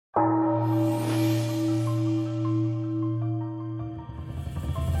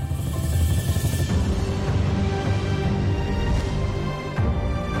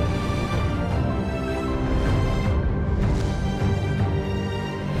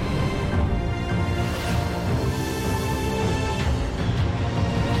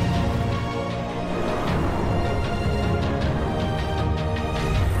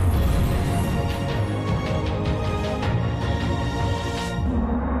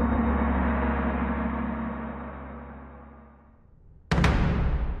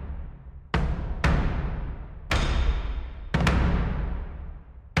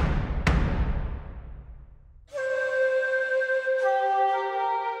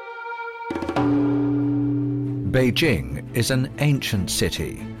Beijing is an ancient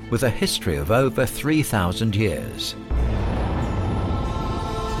city with a history of over 3,000 years.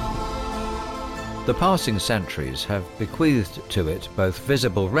 The passing centuries have bequeathed to it both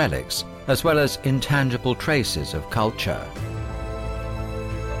visible relics as well as intangible traces of culture.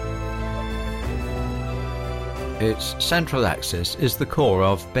 Its central axis is the core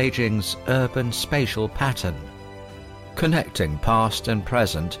of Beijing's urban spatial pattern. Connecting past and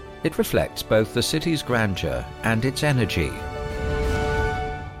present, it reflects both the city's grandeur and its energy.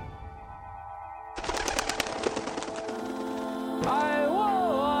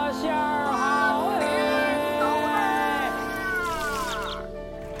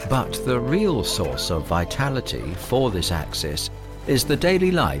 But the real source of vitality for this axis is the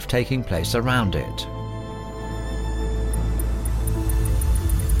daily life taking place around it.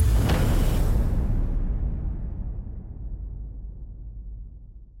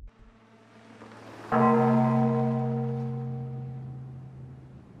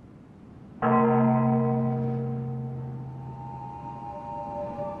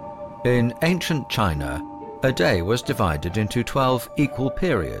 In ancient China, a day was divided into 12 equal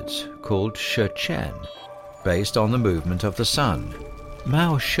periods called Sheqian, based on the movement of the sun.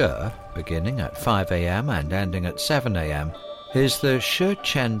 Mao She, beginning at 5 a.m. and ending at 7 a.m., is the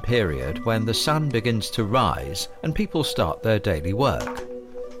Sheqian period when the sun begins to rise and people start their daily work.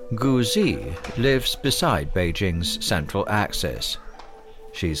 Gu Zi lives beside Beijing's central axis.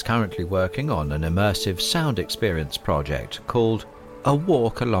 She's currently working on an immersive sound experience project called A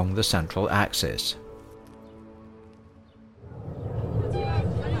Walk Along the Central Axis.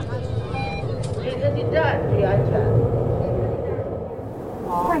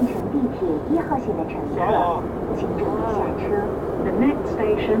 The next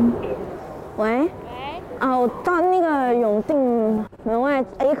station is. 喂，啊，我到那个永定门外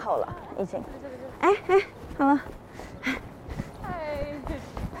A 口了，已经。哎，好了。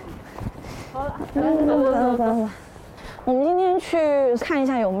好了，走。我们今天去看一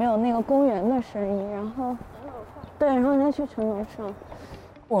下有没有那个公园的声音，然后，对，然后再去城楼上。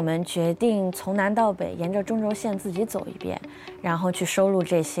我们决定从南到北沿着中轴线自己走一遍，然后去收录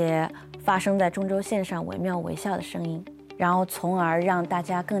这些发生在中轴线上惟妙惟肖的声音，然后从而让大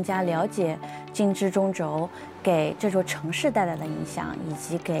家更加了解金枝中轴给这座城市带来的影响，以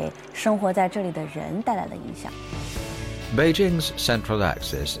及给生活在这里的人带来的影响。Beijing's central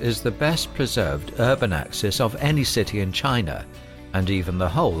axis is the best preserved urban axis of any city in China, and even the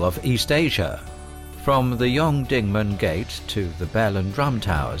whole of East Asia. From the Yongdingmen Gate to the Bell and Drum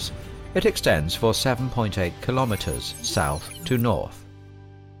Towers, it extends for 7.8 kilometers south to north.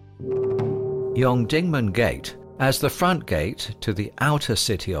 Yongdingmen Gate, as the front gate to the outer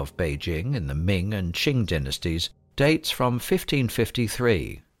city of Beijing in the Ming and Qing dynasties, dates from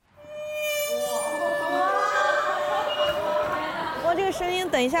 1553. 哇，这个声音，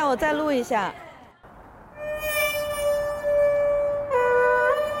等一下我再录一下。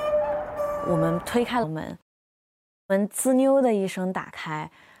我们推开了门，门滋溜的一声打开，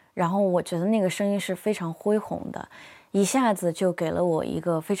然后我觉得那个声音是非常恢宏的，一下子就给了我一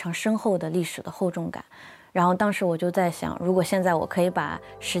个非常深厚的历史的厚重感。然后当时我就在想，如果现在我可以把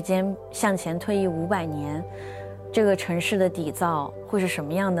时间向前推移500年，这个城市的底造会是什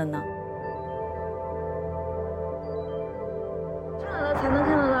么样的呢？上来了才能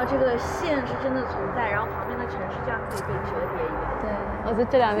看得到这个线是真的存在，然后旁边的城市这样可以被折叠一样。对，我觉得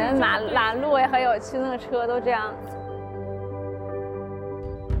这两边马路也很有趣，那个车都这样。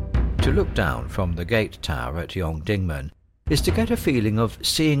To look down from the gate tower at Yongdingmen is to get a feeling of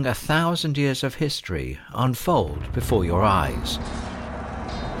seeing 1,000 years of history unfold before your eyes.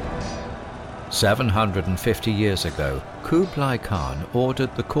 750 years ago, Kublai Khan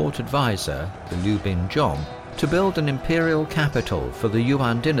ordered the court advisor, the Liu Binzhong, to build an imperial capital for the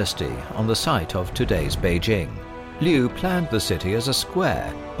Yuan dynasty on the site of today's Beijing. Liu planned the city as a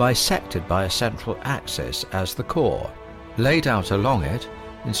square, bisected by a central axis as the core. Laid out along it,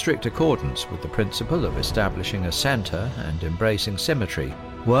 in strict accordance with the principle of establishing a center and embracing symmetry,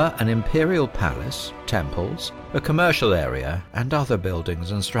 were an imperial palace, temples, a commercial area, and other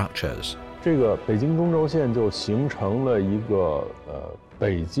buildings and structures. 这个北京中轴线就形成了一个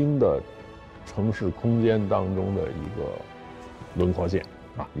北京的城市空间当中的一个轮廓线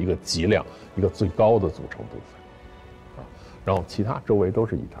啊，一个极量，一个最高的组成部分啊，然后其他周围都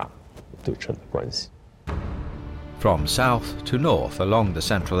是以它对称的关系。From south to north along the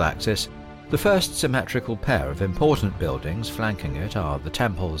central axis, the first symmetrical pair of important buildings flanking it are the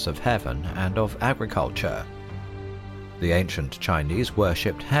temples of heaven and of agriculture. The ancient Chinese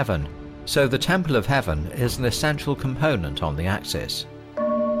worshipped heaven, so the Temple of Heaven is an essential component on the axis.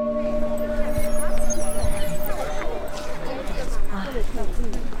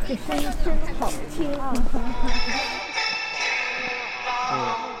 这声音真好听啊！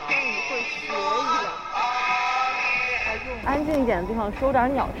安静一点的地方收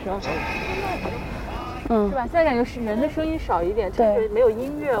点鸟声，是吧？现在感觉是人的声音少一点，就是没有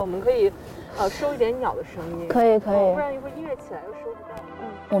音乐，我们可以收一点鸟的声音。可以，不然一会儿音乐起来又收不到。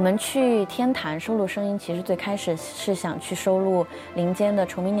我们去天坛收录声音，其实最开始是想去收录林间的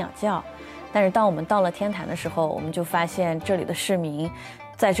虫鸣鸟叫，但是当我们到了天坛的时候，我们就发现这里的市民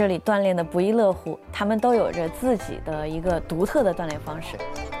在这里锻炼的不亦乐乎，他们都有着自己的一个独特的锻炼方式。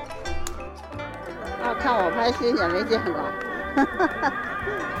看我拍新也没见过。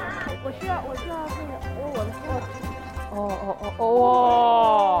我需要这个，我的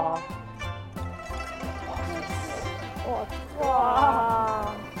哇！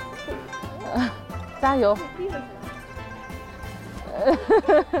加油！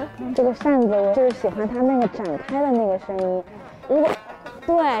这个扇子我就是喜欢它那个展开的那个声音，如果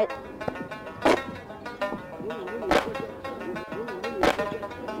对。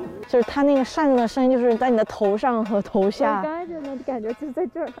就是它那个扇子的声音，就是在你的头上和头下。刚才就能感觉就是在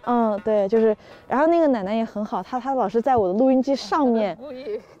这儿。嗯，对，就是。然后那个奶奶也很好，她老是在我的录音机上面，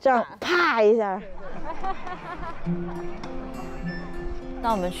这样啪一下。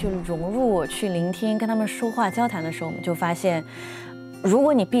当我们去融入、去聆听、跟他们说话、交谈的时候，我们就发现，如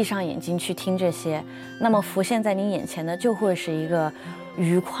果你闭上眼睛去听这些，那么浮现在你眼前的就会是一个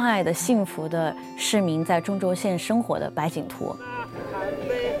愉快的、幸福的市民在中轴线生活的白景图。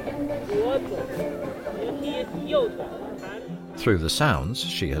Through the sounds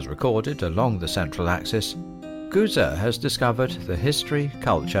she has recorded along the central axis, Guza has discovered the history,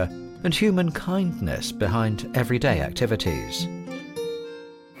 culture, and human kindness behind everyday activities.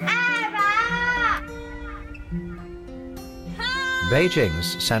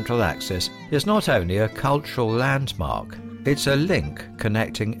 Beijing's central axis is not only a cultural landmark, it's a link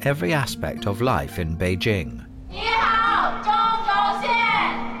connecting every aspect of life in Beijing.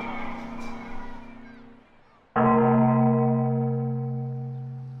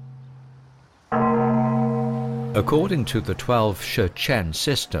 According to the 12 Shi Chen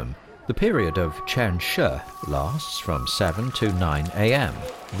system, the period of Chen Shi lasts from 7 to 9 a.m.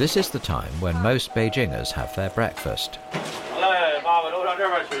 This is the time when most Beijingers have their breakfast.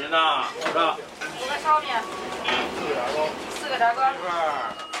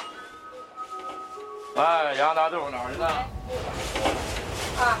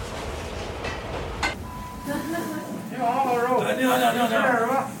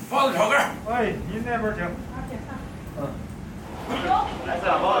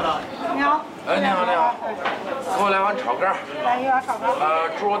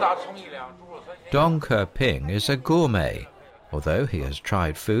 Dong Ke-ping is a gourmet. Although he has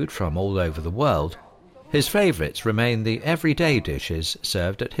tried food from all over the world, his favourites remain the everyday dishes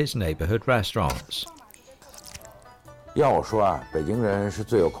served at his neighbourhood restaurants. 要我说啊，北京人是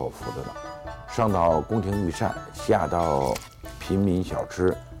最有口福的了，上到宫廷御膳，下到平民小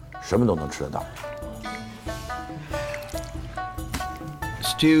吃，什么都能吃得到。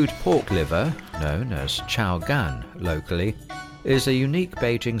Stewed pork liver, known as chow gan locally, is a unique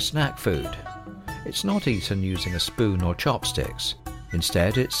Beijing snack food. It's not eaten using a spoon or chopsticks.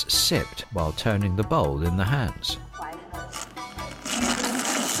 Instead, it's sipped while turning the bowl in the hands.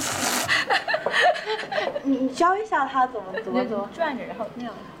 你教一下他怎么做？转着，然后那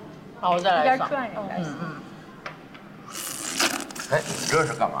样。好，我再来一边转着。哎，你这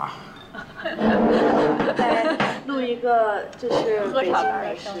是干嘛？在录一个就是北京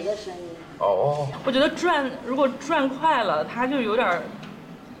美食的声音。哦。我觉得如果转快了，它就有点，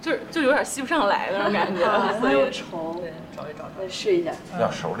就有点吸不上来那种感觉，所以稠。对，找一找。再试一下。要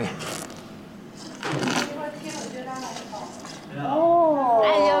熟练。哦，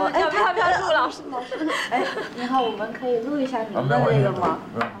哎，漂亮，陆老师。哎，你好，我们可以录一下您的那个吗？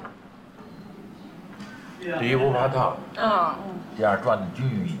第一不怕烫，第二转的均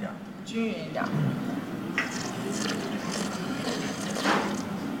匀一点。均匀一点。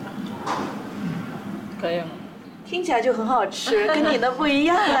可以吗？听起来就很好吃，跟你的不一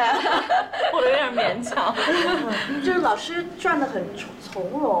样哎。我有点勉强。就是老师转得很从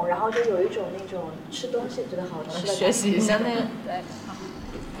容，然后就有一种那种吃东西觉得好吃的。学习一下那个，对。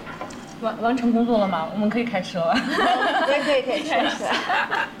完成工作了吗？我们可以开车了。可以开始。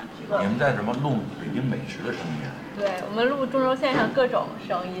你们在什么录北京美食的声音？对，我们录中轴线上各种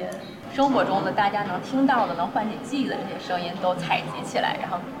声音，生活中的大家能听到的、能唤起记忆的这些声音都采集起来，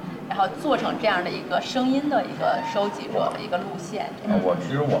然后做成这样的一个声音的一个收集者的一个路线。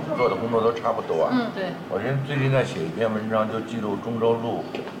其实我们做的工作都差不多。对。我最近在写一篇文章，就记录中轴路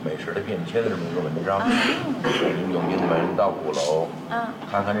美食的变迁的这么一个文章。北京永定门到鼓楼，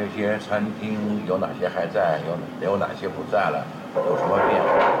看看这些餐厅有哪些还在，有哪些不在了，有什么变化。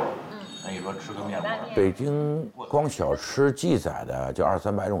那你说吃个面包，北京光小吃记载的就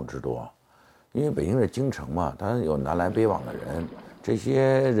200-300种之多，因为北京是京城嘛，它有南来北往的人。这些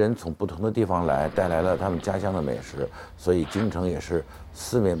人从不同的地方来，带来了他们家乡的美食，所以京城也是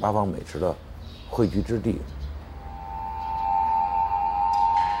四面八方美食的汇聚之地。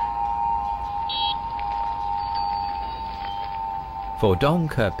For Dong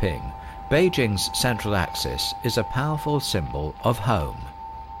Keping, Beijing's central axis is a powerful symbol of home.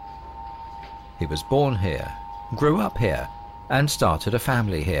 He was born here, grew up here, and started a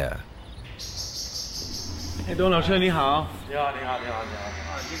family here. 哎，董老师你好。你好。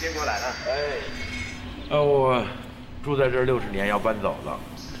今天过来了。我住在这儿60年，要搬走了，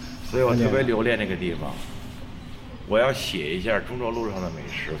所以我特别留恋这个地方。我要写一下中州路上的美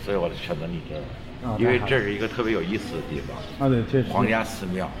食，所以我选择你这儿，因为这是一个特别有意思的地方。对，确实。皇家寺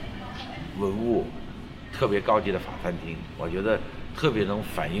庙、文物，特别高级的法餐厅，我觉得特别能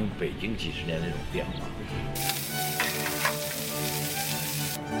反映北京几十年那种变化。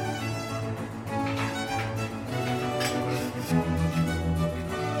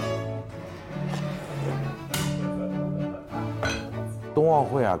冬奥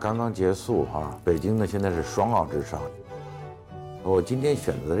会刚刚结束北京呢现在是双奥之上。我今天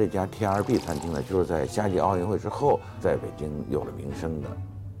选择的这家 TRB 餐厅呢，就是在夏季奥运会之后，在北京有了名声的。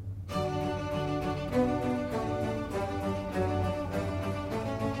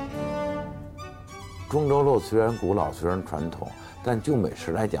中州肉虽然古老，虽然传统，但就美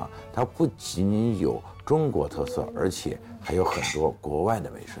食来讲，它不仅仅有中国特色，而且还有很多国外的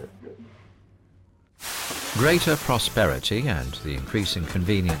美食。Greater prosperity and the increasing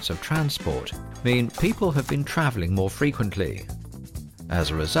convenience of transport mean people have been travelling more frequently.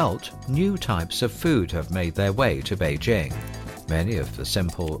 As a result, new types of food have made their way to Beijing. Many of the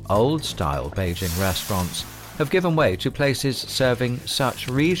simple, old-style Beijing restaurants have given way to places serving such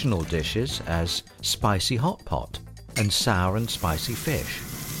regional dishes as spicy hot pot and sour and spicy fish.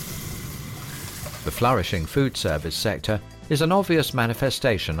 The flourishing food service sector is an obvious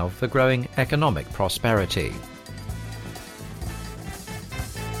manifestation of the growing economic prosperity.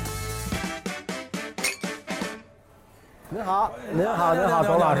 您好，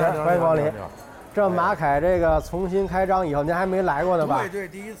董老师，欢迎光临。这马凯这个重新开张以后，您还没来过呢吧？对，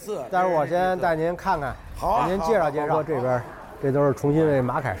第一次。待会儿我先带您看看，给您介绍介绍。这边，这都是重新为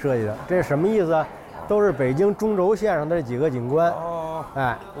马凯设计的，这是什么意思？都是北京中轴线上的这几个景观。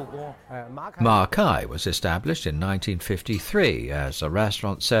Ma Kai was established in 1953 as a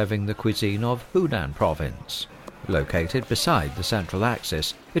restaurant serving the cuisine of Hunan province. Located beside the Central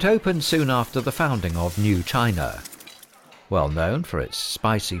Axis, it opened soon after the founding of New China. Well known for its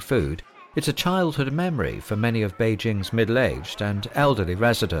spicy food, it's a childhood memory for many of Beijing's middle-aged and elderly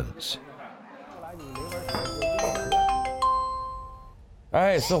residents.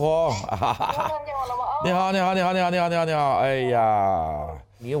 哎，师傅，你好！哎呀，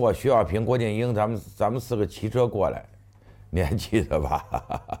你我徐小平、郭建英，咱们4个骑车过来，你还记得吧？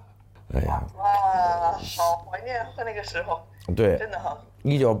哎呀，哇，好怀念那个时候。对，真的哈。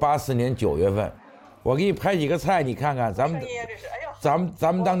1984年9月份，我给你拍几个菜，你看看，咱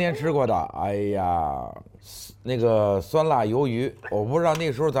们当年吃过的。哎呀，那个酸辣鱿鱼，我不知道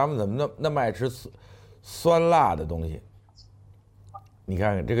那时候咱们怎么那么爱吃酸辣的东西。你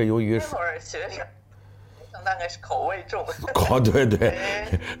看看这个鱿鱼是，大概是口味重。对，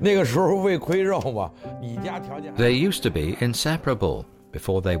那个时候为亏肉嘛，你家条件。They used to be inseparable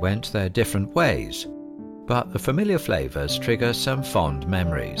before they went their different ways, but the familiar flavors trigger some fond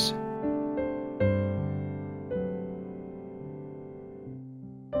memories.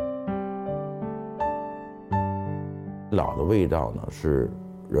 老的味道呢，是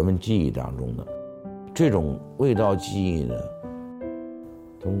人们记忆当中的，这种味道记忆呢，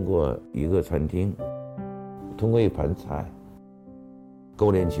通过一个餐厅，通过一盘菜，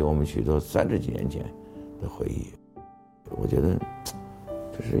勾连起我们许多30几年前的回忆。我觉得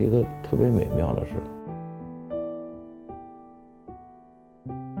这是一个特别美妙的事。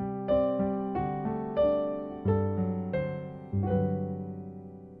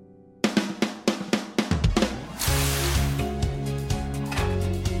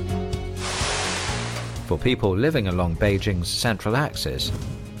For people living along Beijing's central axis,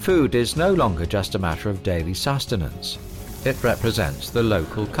 food is no longer just a matter of daily sustenance. It represents the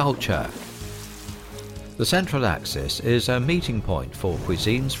local culture. The central axis is a meeting point for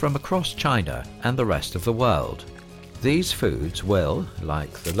cuisines from across China and the rest of the world. These foods will,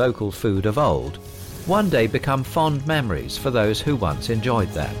 like the local food of old, one day become fond memories for those who once enjoyed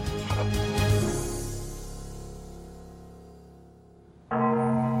them.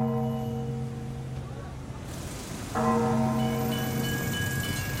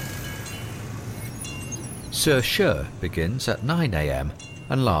 Shi begins at 9 a.m.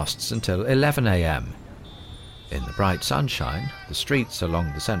 and lasts until 11 a.m. In the bright sunshine, the streets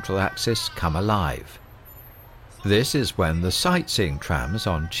along the central axis come alive. This is when the sightseeing trams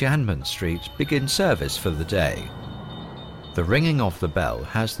on Tiananmen Street begin service for the day. The ringing of the bell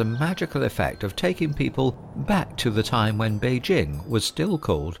has the magical effect of taking people back to the time when Beijing was still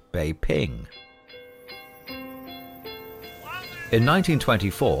called Beiping. In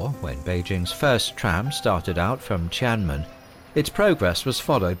 1924, when Beijing's first tram started out from Tiananmen, its progress was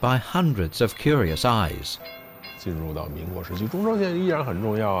followed by hundreds of curious eyes. 进入到民国时期，中轴线依然很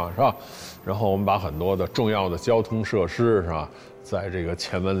重要啊，是吧？然后我们把很多的重要的交通设施，是吧，在这个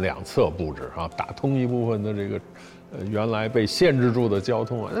前门两侧布置，啊，打通一部分的这个原来被限制住的交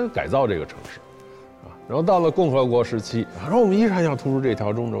通啊，改造这个城市。 然后到了共和国时期，然后我们依然要突出这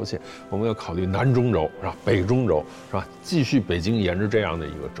条中轴线，我们要考虑南中轴是吧？北中轴是吧？继续北京沿着这样的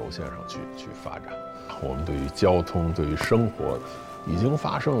一个轴线上去发展。我们对于交通、对于生活，已经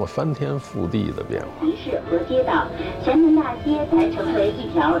发生了翻天覆地的变化。集市和街道，前门大街才成为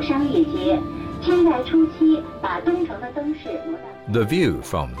一条商业街。清代初期，把东城的灯饰挪到。The view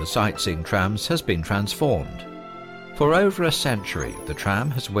from the sightseeing trams has been transformed. For over a century, the tram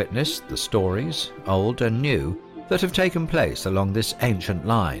has witnessed the stories, old and new, that have taken place along this ancient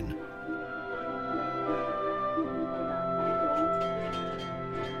line.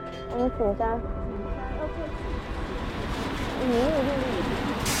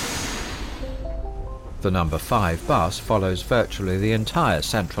 The number 5 bus follows virtually the entire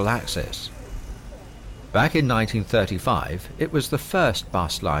central axis. Back in 1935, it was the first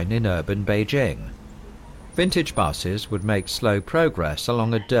bus line in urban Beijing. Vintage buses would make slow progress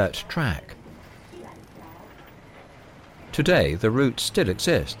along a dirt track. Today, the route still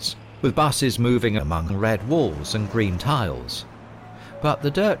exists, with buses moving among red walls and green tiles. But the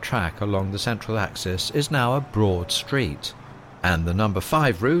dirt track along the central axis is now a broad street, and the number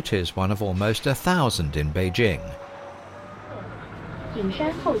 5 route is one of almost 1,000 in Beijing. 景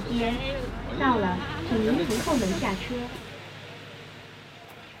山后街到了，请您从后门下车。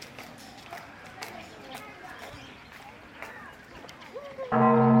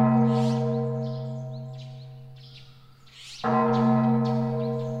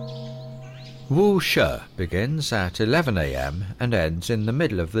 Shi begins at 11 a.m. and ends in the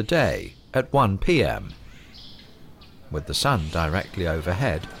middle of the day at 1 p.m. With the sun directly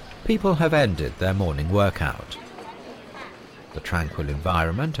overhead, people have ended their morning workout. The tranquil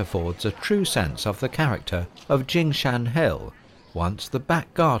environment affords a true sense of the character of Jingshan Hill, once the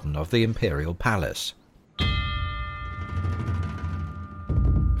back garden of the imperial palace.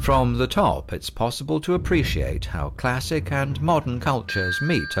 From the top, it's possible to appreciate how classic and modern cultures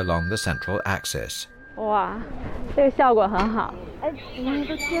meet along the central axis. 哇，这个效果很好。哎，你看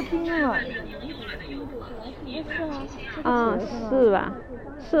都结冰了。啊，是吧？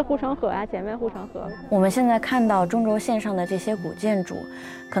是护城河啊，前面护城河。我们现在看到中轴线上的这些古建筑，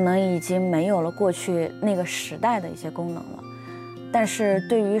可能已经没有了过去那个时代的一些功能了。但是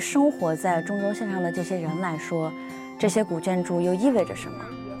对于生活在中轴线上的这些人来说，这些古建筑又意味着什么？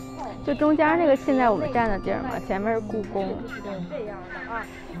 就中间那个现在我们站的地儿嘛，前面是故宫。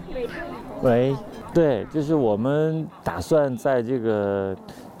喂，对，就是我们打算在这个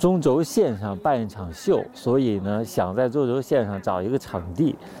中轴线上办一场秀，所以呢，想在中轴线上找一个场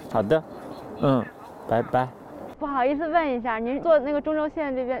地。好的，拜拜。不好意思问一下，您是做那个中轴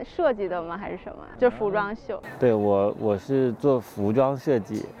线这边设计的吗？还是什么？就是服装秀。对，我是做服装设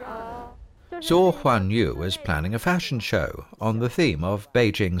计。 Zhou Huanyu is planning a fashion show on the theme of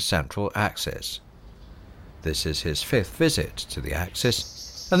Beijing's central axis. This is his 5th visit to the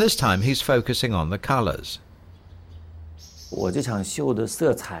axis, and this time he's focusing on the colors. 我这场秀的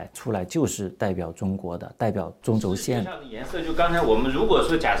色彩出来就是代表中国的，代表中轴线。上的颜色就刚才我们如果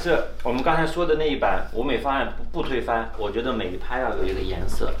说假设我们刚才说的那一版舞美方案不推翻，我觉得每一拍要有一个颜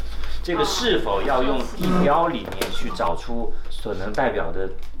色，这个是否要用地标里面去找出所能代表的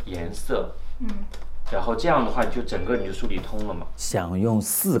颜色？ 然后这样的话，你就整个你就梳理通了嘛。想用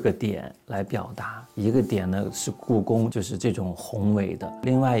4个点来表达，一个点呢是故宫，就是这种宏伟的；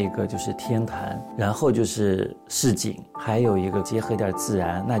另外一个就是天坛，然后就是市井，还有一个结合点自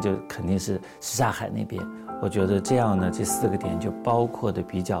然，那就肯定是什刹海那边。我觉得这样呢，这4个点就包括的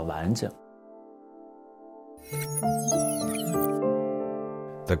比较完整。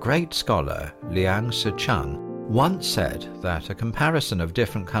 The great scholar Liang Sicheng once said that a comparison of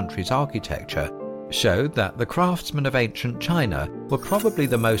different countries' architecture showed that the craftsmen of ancient China were probably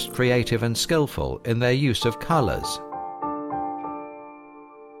the most creative and skillful in their use of colors.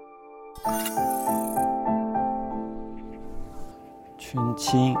 群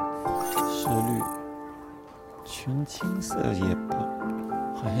青色绿，群青色也不，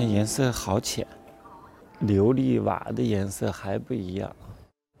好像颜色好浅。琉璃瓦的颜色还不一样，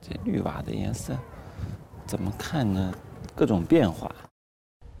这绿瓦的颜色怎么看呢？各种变化。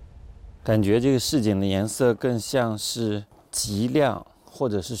感觉这个市井的颜色更像是极亮或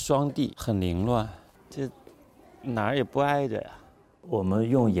者是双地，很凌乱，这哪儿也不挨着呀。我们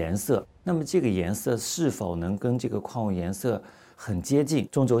用颜色，那么这个颜色是否能跟这个矿物颜色很接近？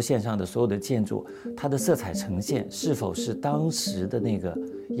中轴线上的所有的建筑，它的色彩呈现是否是当时的那个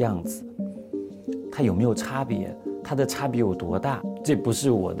样子？它有没有差别？它的差别有多大？这不是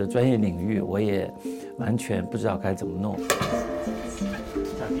我的专业领域，我也完全不知道该怎么弄。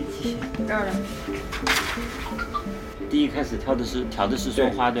小机器这儿呢？第一开始调的是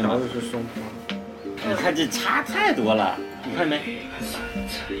松花，对吗？调的是松花。你看这差太多了，你看没？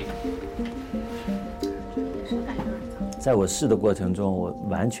在我试的过程中，我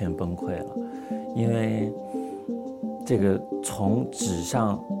完全崩溃了，因为这个从纸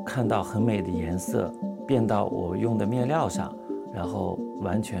上看到很美的颜色，变到我用的面料上，然后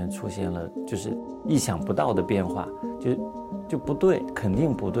完全出现了就是意想不到的变化，就不对，肯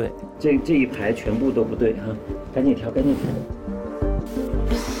定不对。这一排全部都不对哈，赶紧调，赶紧调。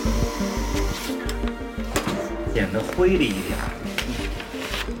显得灰了一点，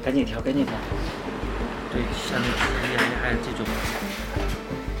赶紧调，赶紧调。对，像那个这种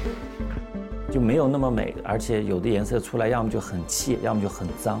就没有那么美，而且有的颜色出来要么就很气，要么就很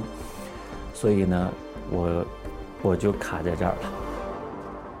脏，所以呢，我就卡在这儿了。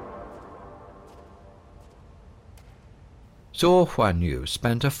Zhou Huanyu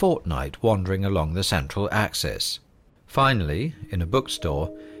spent a fortnight wandering along the central axis. Finally, in a bookstore,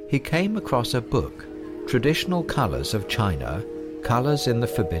 he came across a book, Traditional Colors of China, Colors in the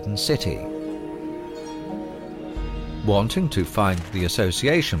Forbidden City. Wanting to find the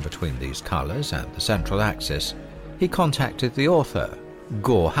association between these colors and the central axis, he contacted the author,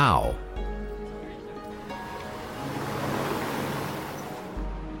 Guo Hao.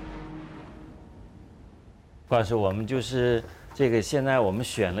 关老师，我们就是这个，现在我们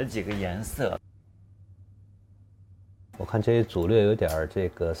选了几个颜色。我看这一组略有点这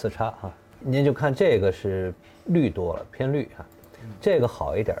个色差哈，您就看这个是绿多了，偏绿哈，这个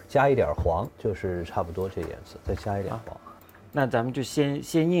好一点，加一点黄就是差不多这颜色，再加一点黄。那咱们就先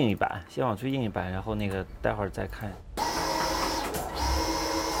印一版，先往出印一版，然后那个待会儿再看。来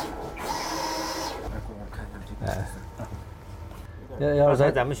给我看看这个。哎，要是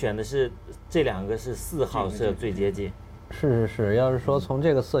咱们选的是这两个是4号色最接近。是，要是说从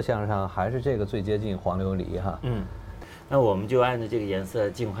这个色相上还是这个最接近黄琉璃哈。嗯，那我们就按照这个颜色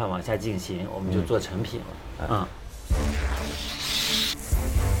尽快往下进行，我们就做成品了。啊。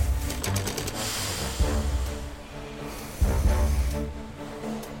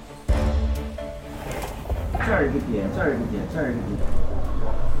这儿一个点，这儿一个点，这儿一个点，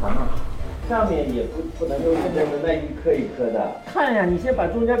完了。上面也不能够认真的那一颗一颗的看呀，你先把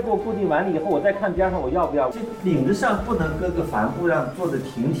中间给我固定完了以后，我再看边上我要不要。这领子上不能搁个帆布让做的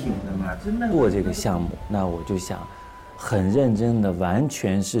挺挺的嘛，真的。做这个项目，那我就想很认真的，完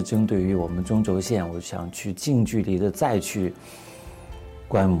全是针对于我们中轴线，我想去近距离的再去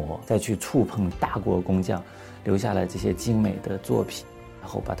观摩，再去触碰大国工匠留下来这些精美的作品，然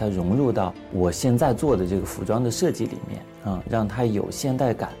后把它融入到我现在做的这个服装的设计里面啊，让它有现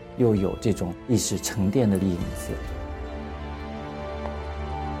代感，又有这种历史沉淀的影子。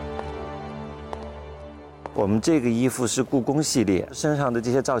我们这个衣服是故宫系列，身上的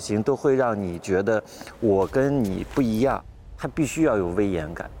这些造型都会让你觉得我跟你不一样，它必须要有威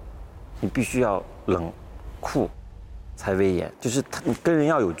严感，你必须要冷酷才威严，就是你跟人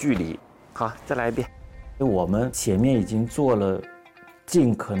要有距离。好，再来一遍。我们前面已经做了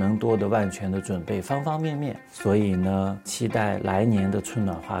尽可能多的万全的准备，方方面面，所以呢，期待来年的春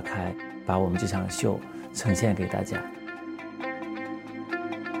暖花开，把我们这场秀呈现给大家。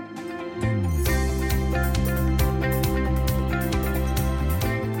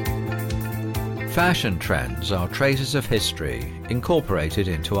Fashion trends are traces of history incorporated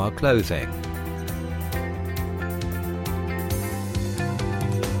into our clothing.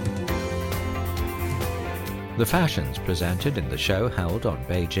 The fashions presented in the show held on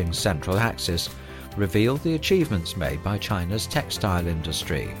Beijing's central axis reveal the achievements made by China's textile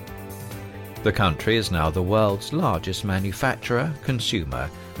industry. The country is now the world's largest manufacturer, consumer,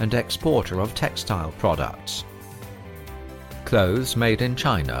 and exporter of textile products. Clothes made in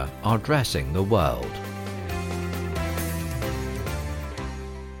China are dressing the world.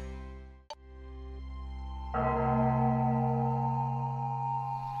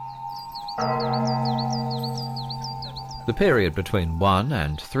 The period between 1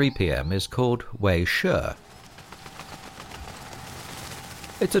 and 3 p.m. is called Wei Shi.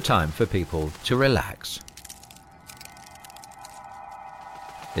 It's a time for people to relax.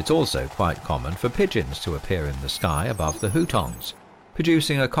 It's also quite common for pigeons to appear in the sky above the hutongs,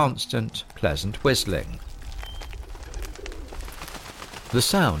 producing a constant, pleasant whistling. The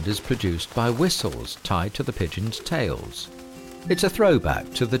sound is produced by whistles tied to the pigeons' tails. It's a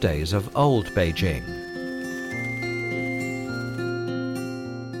throwback to the days of old Beijing.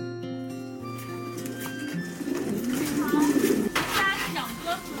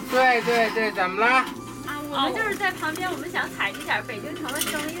 对，怎么了？我们就是在旁边，我们想采集点北京城的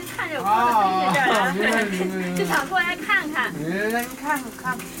声音，看着有朋友飞在这儿，就想过来看看。来，你看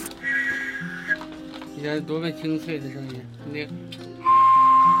看，你看多么清脆的声音，那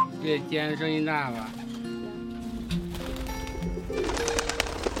这尖声音大吧？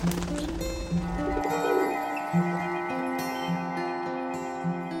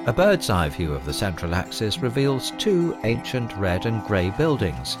 A bird's eye view of the central axis reveals 2 ancient red and grey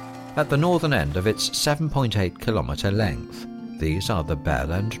buildings at the northern end of its 7.8 kilometre length. These are the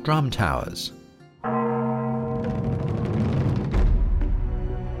bell and drum towers.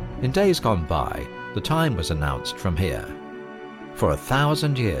 In days gone by, the time was announced from here. For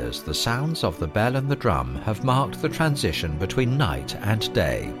 1,000 years, the sounds of the bell and the drum have marked the transition between night and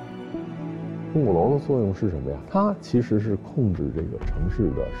day. 钟鼓楼的作用是什么呀？它其实是控制这个城市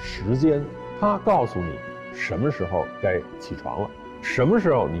的时间，它告诉你什么时候该起床了，什么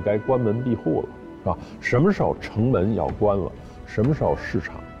时候你该关门闭户了，是吧？什么时候城门要关了，什么时候市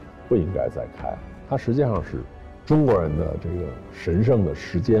场不应该再开。它实际上是中国人的这个神圣的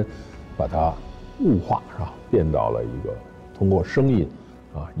时间，把它物化，是吧？变到了一个通过声音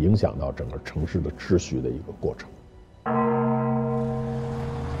影响到整个城市的秩序的一个过程。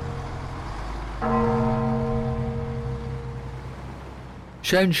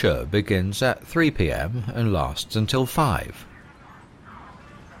 Shenshe begins at 3 p.m. and lasts until 5.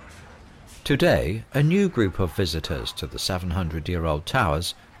 Today, a new group of visitors to the 700-year-old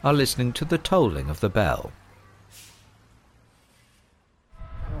towers are listening to the tolling of the bell.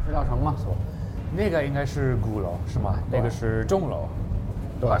 石料城吗？那个应该是鼓楼是吗？那个是钟楼，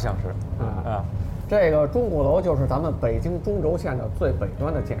好像是。这个钟鼓楼就是咱们北京中轴线的最北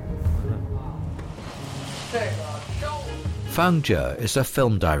端的建筑。Fang Jie is a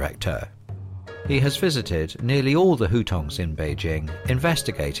film director. He has visited nearly all the hutongs in Beijing,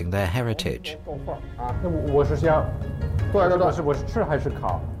 investigating their heritage. 那我是先，对，我是吃还是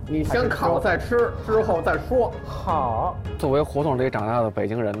烤？你先烤再吃，之后再说。好。作为胡同里长大的北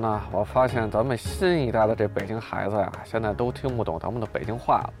京人呢，我发现咱们新一代的这北京孩子呀，现在都听不懂咱们的北京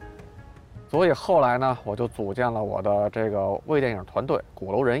话了。所以后来呢，我就组建了我的这个微电影团队——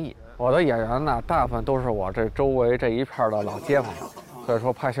鼓楼人艺。我的演员呢，大部分都是我这周围这一片的老街坊，所以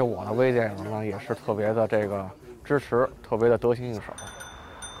说拍写我的微电影呢，也是特别的这个支持，特别的得心应手。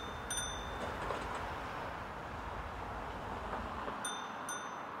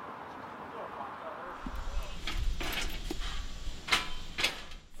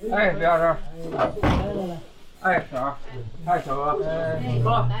哎，李老师，哎，婶儿，哎，小哥，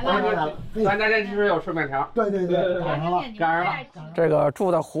哥，咱这是不是有吃面条？对，赶上了。这个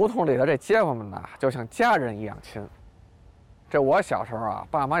住在胡同里的这街坊们呢，就像家人一样亲。这我小时候啊，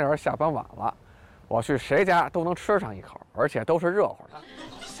爸妈要是下班晚了，我去谁家都能吃上一口，而且都是热乎的。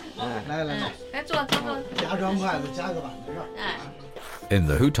来坐，夹双筷子，夹个碗在这儿。In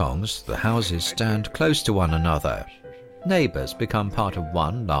the hutongs, the houses stand close to one another. Neighbours become part of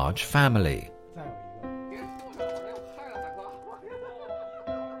one large family.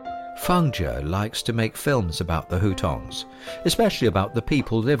 Fang Jie likes to make films about the hutongs, especially about the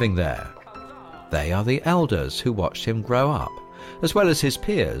people living there. They are the elders who watched him grow up, as well as his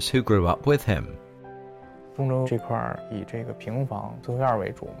peers who grew up with him. 中州这块以这个平房四合院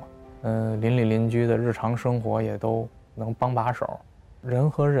为主嘛，邻里邻居的日常生活也都能帮把手。人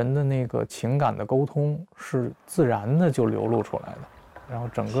和人的那个情感的沟通是自然的就流露出来的，然后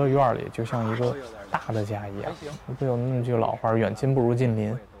整个院里就像一个大的家一样。不有那么句老话，远亲不如近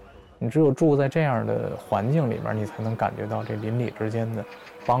邻。你只有住在这样的环境里面，你才能感觉到这邻里之间的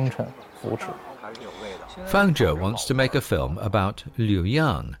帮衬扶持。Fang Jie wants to make a film about Liu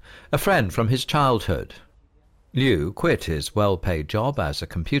Yang, a friend from his childhood. Liu quit his well-paid job as a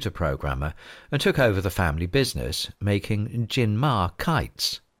computer programmer and took over the family business, making Jinma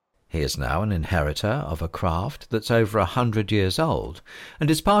kites. He is now an inheritor of a craft that's over 100 years old and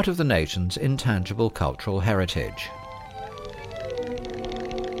is part of the nation's intangible cultural heritage.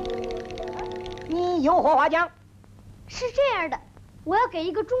 你有话讲。是这样的，我要给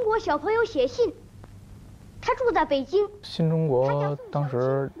一个中国小朋友写信，他住在北京。新中国当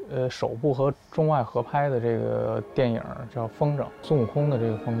时首部和中外合拍的这个电影叫《风筝》，孙悟空的这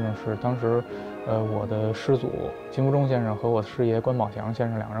个风筝是当时我的师祖金福中先生和我师爷关宝强先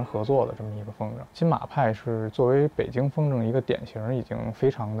生两人合作的这么一个风筝。金马派是作为北京风筝一个典型，已经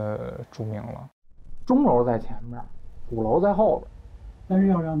非常的著名了。钟楼在前面，鼓楼在后边。 The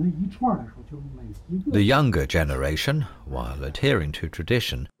younger generation, while adhering to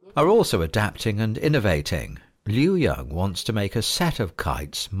tradition, are also adapting and innovating. Liu Yang wants to make a set of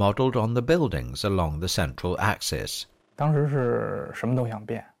kites modelled on the buildings along the central axis. 当时是什么都想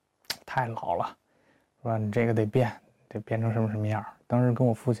变，太老了，是吧？你这个得变成什么样？当时跟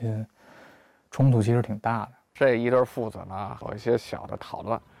我父亲冲突其实挺大的。这一对父子呢，有一些小的讨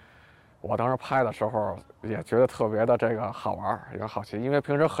论。 我当时拍的时候也觉得特别的这个好玩，也好奇，因为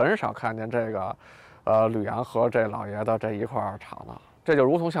平时很少看见这个，吕阳和这老爷子这一块场子，这就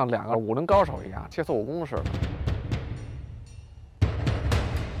如同像两个武林高手一样切磋武功似的。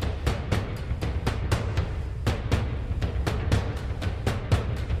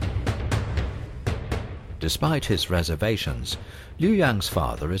 Despite his reservations, Liu Yang's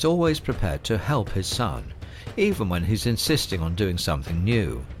father is always prepared to help his son, even when he's insisting on doing something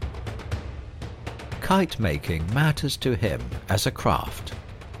new. Kite making matters to him as a craft.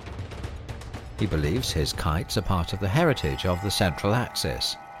 He believes his kites are part of the heritage of the central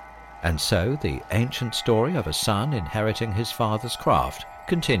axis, and so the ancient story of a son inheriting his father's craft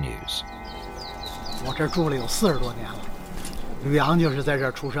continues. 我这住了有40多年了，吕阳就是在这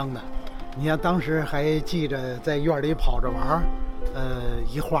儿出生的。你看当时还记着在院里跑着玩，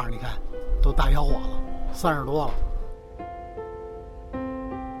一晃你看都大小伙了，30多了。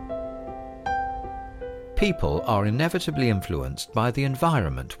 People are inevitably influenced by the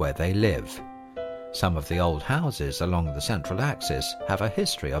environment where they live. Some of the old houses along the central axis have a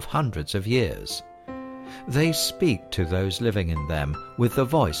history of hundreds of years. They speak to those living in them with the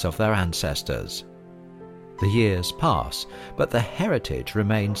voice of their ancestors. The years pass, but the heritage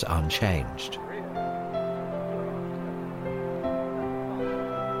remains unchanged.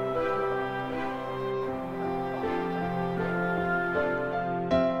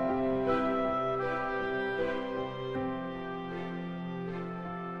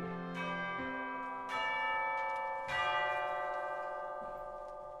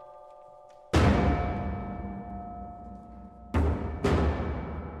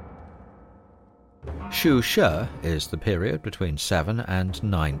 Shu She is the period between 7 and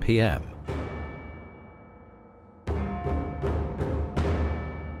 9 p.m.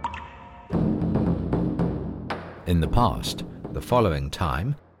 In the past, the following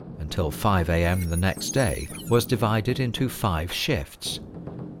time, until 5 a.m. the next day, was divided into 5 shifts.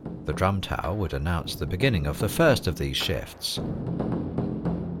 The drum tower would announce the beginning of the first of these shifts.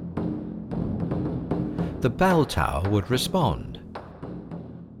 The bell tower would respond.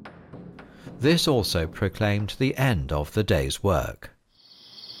 This also proclaimed the end of the day's work.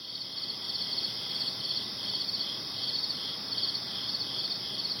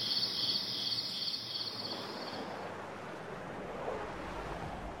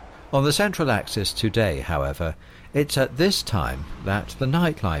 On the central axis today, however, it's at this time that the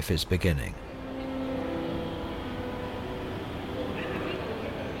nightlife is beginning.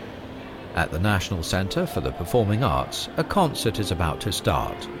 At the National Centre for the Performing Arts, a concert is about to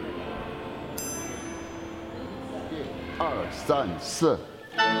start. 2、3、4。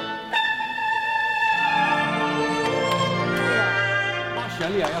拉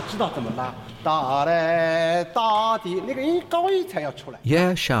旋律啊，要知道怎么拉，哒嘞哒的，那个音高音才要出来。Ye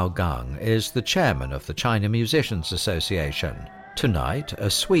Xiaogang is the chairman of the China Musicians Association. Tonight, a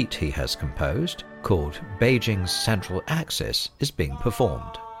suite he has composed, called Beijing's Central Axis, is being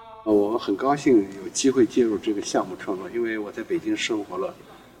performed. 我很高兴有机会介入这个项目创作，因为我在北京生活了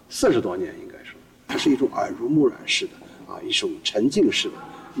40多年，应该说，它是一种耳濡目染式的。 一种沉浸式的，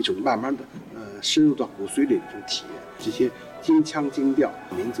一种慢慢的，深入到骨髓里的一种体验。这些京腔京调、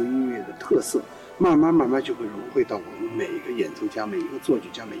民族音乐的特色，慢慢就会融汇到我们每一个演奏家、每一个作曲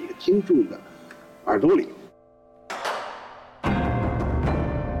家、每一个听众的耳朵里。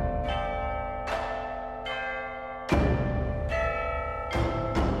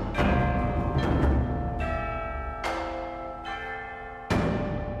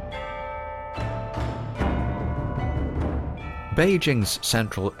Beijing's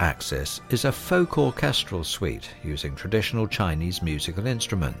central axis is a folk orchestral suite using traditional Chinese musical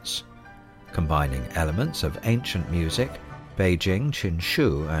instruments. Combining elements of ancient music, Beijing,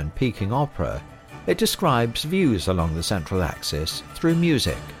 Qinshu and Peking opera, it describes views along the central axis through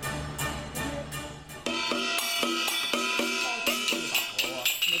music.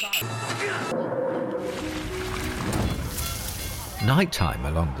 Nighttime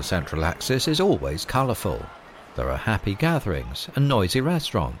along the central axis is always colourful. There are happy gatherings and noisy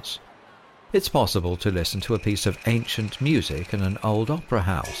restaurants. It's possible to listen to a piece of ancient music in an old opera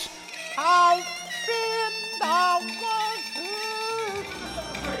house.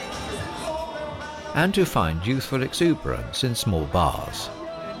 And to find youthful exuberance in small bars.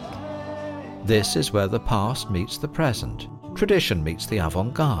 This is where the past meets the present, tradition meets the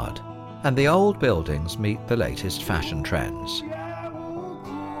avant-garde, and the old buildings meet the latest fashion trends.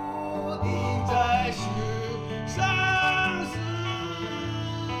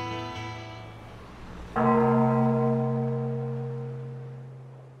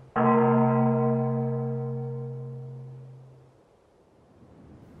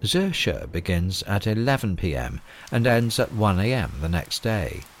 Zhe begins at 11 p.m. and ends at 1 a.m. the next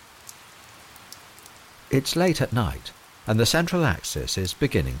day. It's late at night, and the central axis is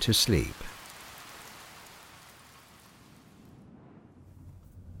beginning to sleep.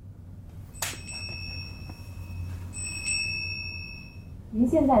 您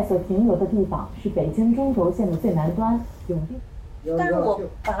现在所停留的地方是北京中轴线的最南端，永定。但是我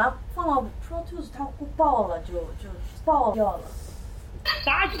把它放到 Pro Tools， 它爆了就爆掉了。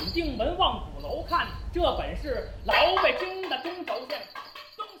打永定门望鼓楼看，这本是老北京的中轴线。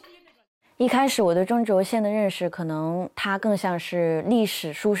一开始我对中轴线的认识，可能它更像是历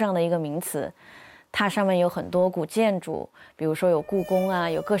史书上的一个名词。它上面有很多古建筑，比如说有故宫啊，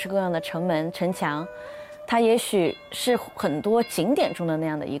有各式各样的城门、城墙。它也许是很多景点中的那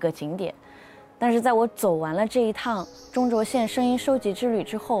样的一个景点，但是在我走完了这一趟中轴线声音收集之旅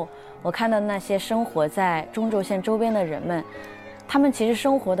之后，我看到那些生活在中轴线周边的人们，他们其实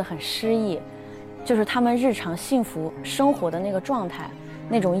生活得很诗意，就是他们日常幸福生活的那个状态，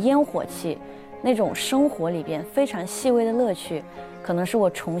那种烟火气，那种生活里边非常细微的乐趣，可能是我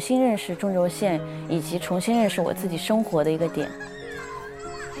重新认识中轴线以及重新认识我自己生活的一个点。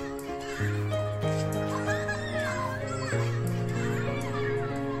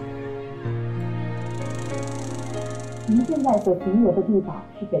您现在所停留的地方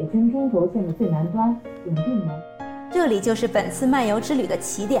是北京中轴线的最南端，永定门。这里就是本次漫游之旅的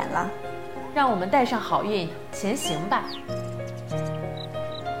起点了，让我们带上好运前行吧。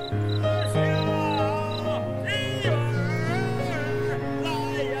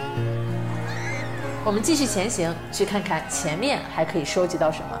我们继续前行，去看看前面还可以收集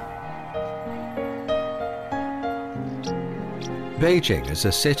到什么。Beijing is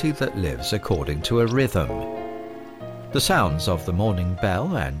a city that lives according to a rhythm. The sounds of the morning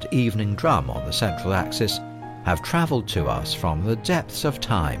bell and evening drum on the central axis have travelled to us from the depths of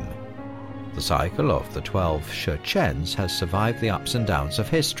time. The cycle of the 12 Shechens has survived the ups and downs of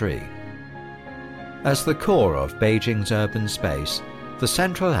history. As the core of Beijing's urban space, the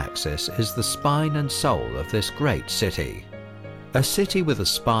central axis is the spine and soul of this great city. A city with a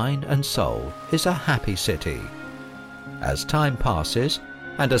spine and soul is a happy city. As time passes,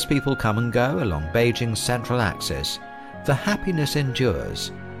 and as people come and go along Beijing's central axis, the happiness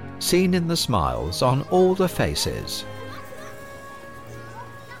endures, seen in the smiles on all the faces.